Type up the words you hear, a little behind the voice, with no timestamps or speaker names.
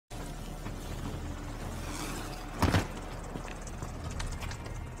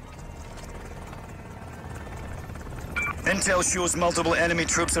Intel shows multiple enemy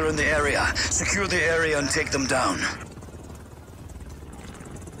troops are in the area. Secure the area and take them down.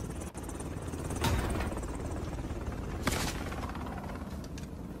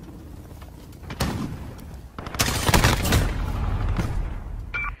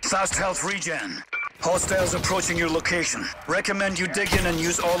 Fast health regen. Hostiles approaching your location. Recommend you dig in and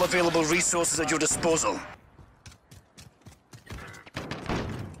use all available resources at your disposal.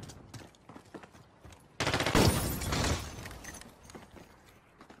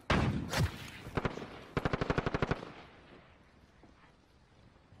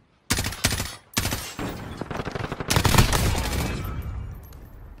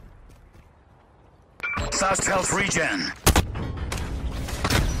 Fast health regen.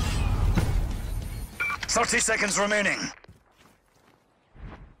 30 seconds remaining.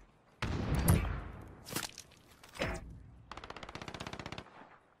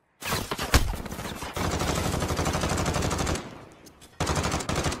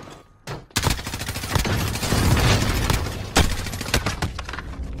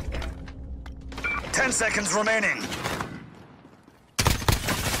 Ten seconds remaining.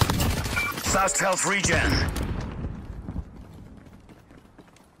 Fast health regen.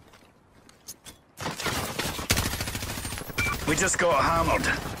 We just got hammered.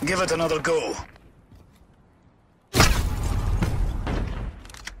 Give it another go.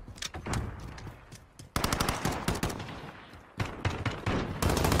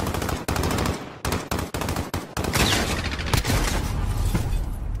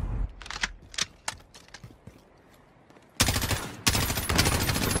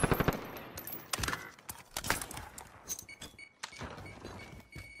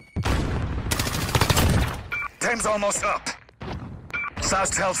 Time's almost up.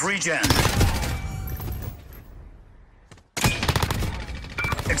 Fast health regen.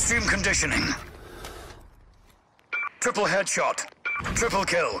 Extreme conditioning. Triple headshot. Triple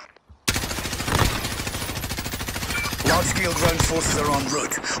kill. Large-scale ground forces are en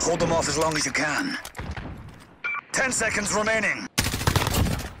route. Hold them off as long as you can. 10 seconds remaining.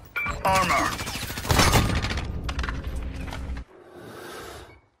 Armor.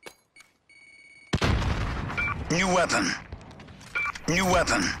 New weapon. New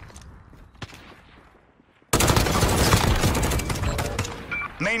weapon.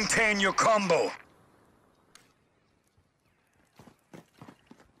 Maintain your combo.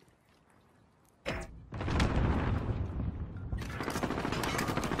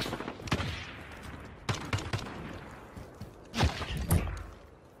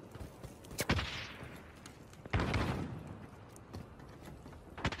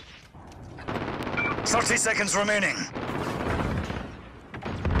 Thirty seconds remaining.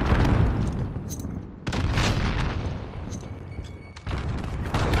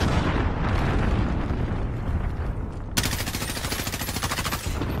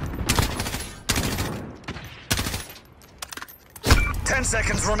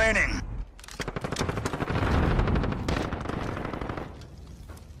 Seconds remaining.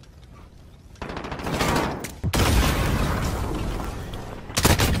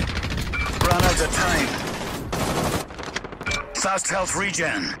 Run out of time. Fast health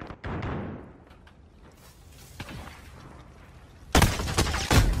regen.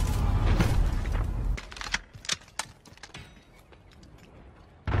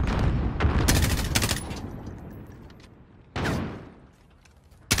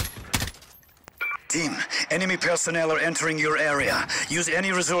 Team, enemy personnel are entering your area. Use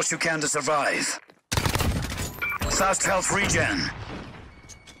any resource you can to survive. Fast health regen.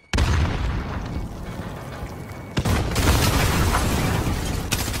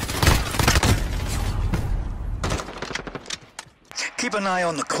 Keep an eye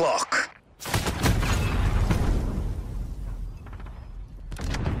on the clock.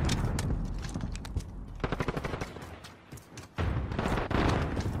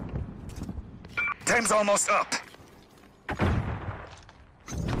 Time's almost up.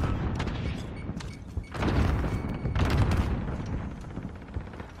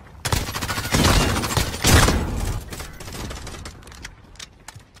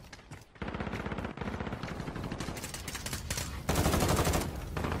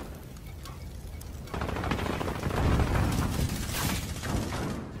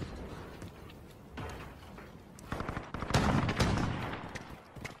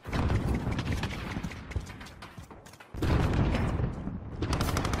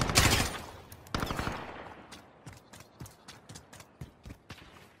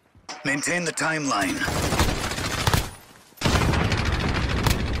 Maintain the timeline.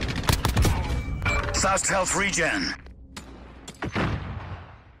 Fast health regen.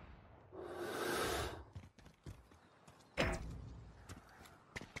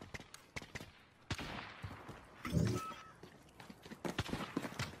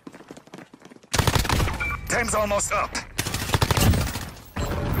 Time's almost up.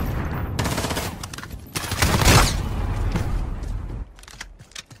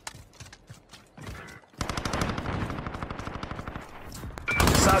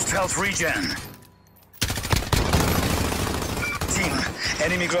 Fast health regen. Team,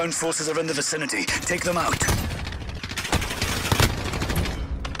 enemy ground forces are in the vicinity. Take them out.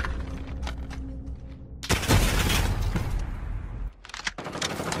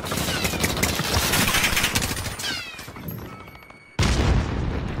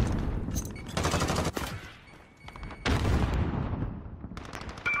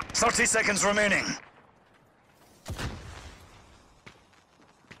 "30 seconds remaining.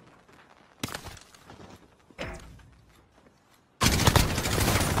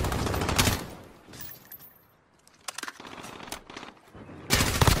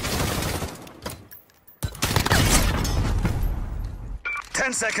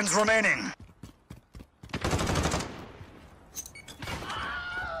 Ten seconds remaining.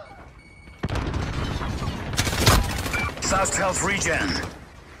 Fast health regen.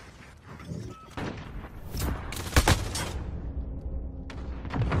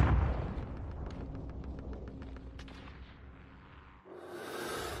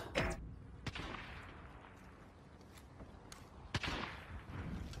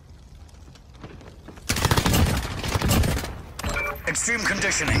 Extreme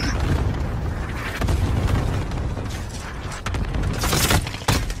conditioning.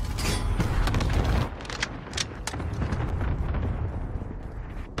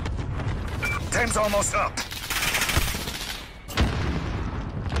 Time's almost up.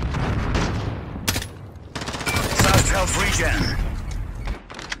 Fast health regen.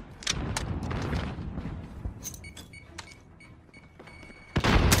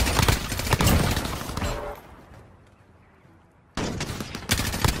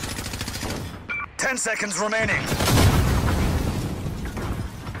 Ten seconds remaining.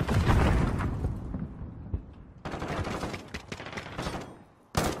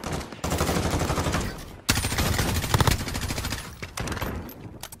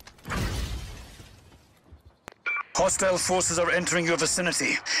 Hostile forces are entering your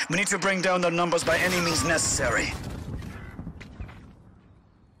vicinity. We need to bring down their numbers by any means necessary.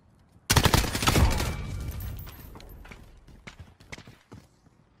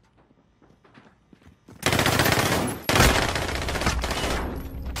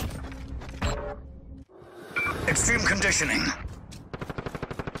 Extreme conditioning.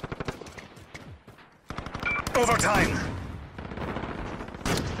 Overtime.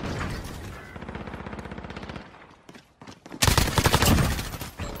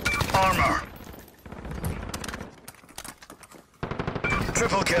 Armor.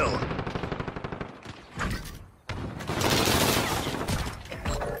 Triple kill.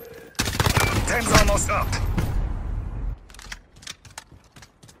 Time's almost up.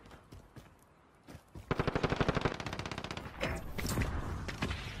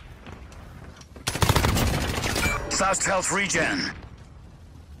 Fast health regen.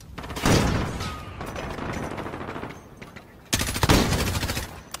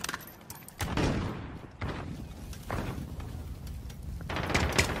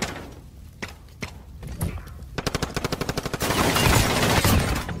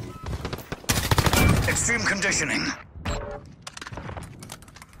 Extreme conditioning.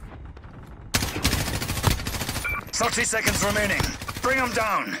 "30 seconds remaining. Bring them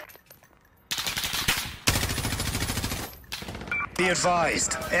down. Be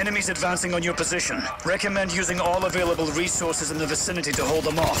advised, enemies advancing on your position. Recommend using all available resources in the vicinity to hold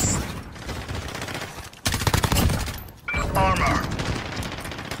them off. Armor.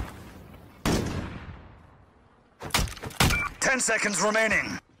 10 seconds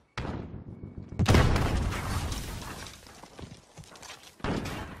remaining.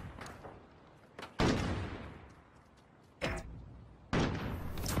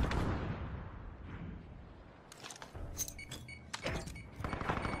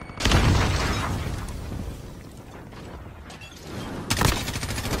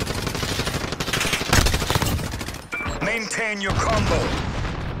 Maintain your combo.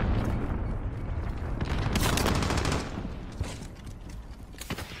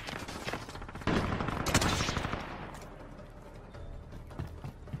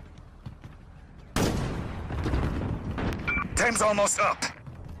 Time's almost up.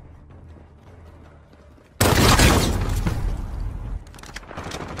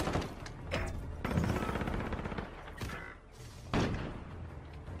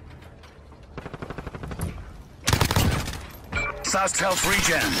 Fast health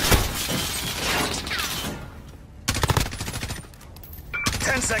regen.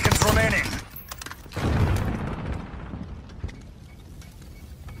 10 seconds remaining.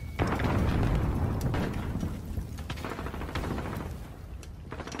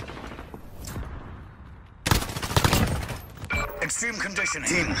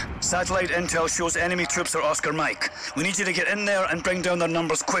 positioning. Team, satellite intel shows enemy troops are Oscar Mike. We need you to get in there and bring down their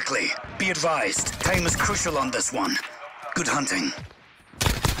numbers quickly. Be advised, time is crucial on this one. Good hunting.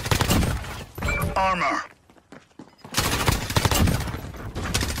 Armor.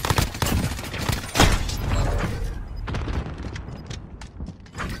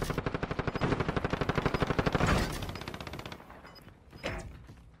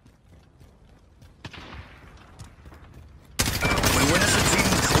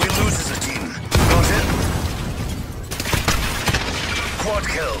 Quad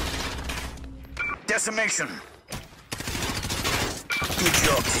kill. Decimation. Good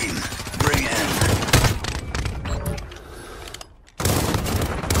job, team. Bring it in.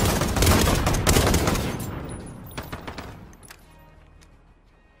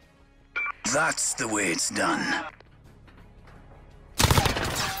 That's the way it's done.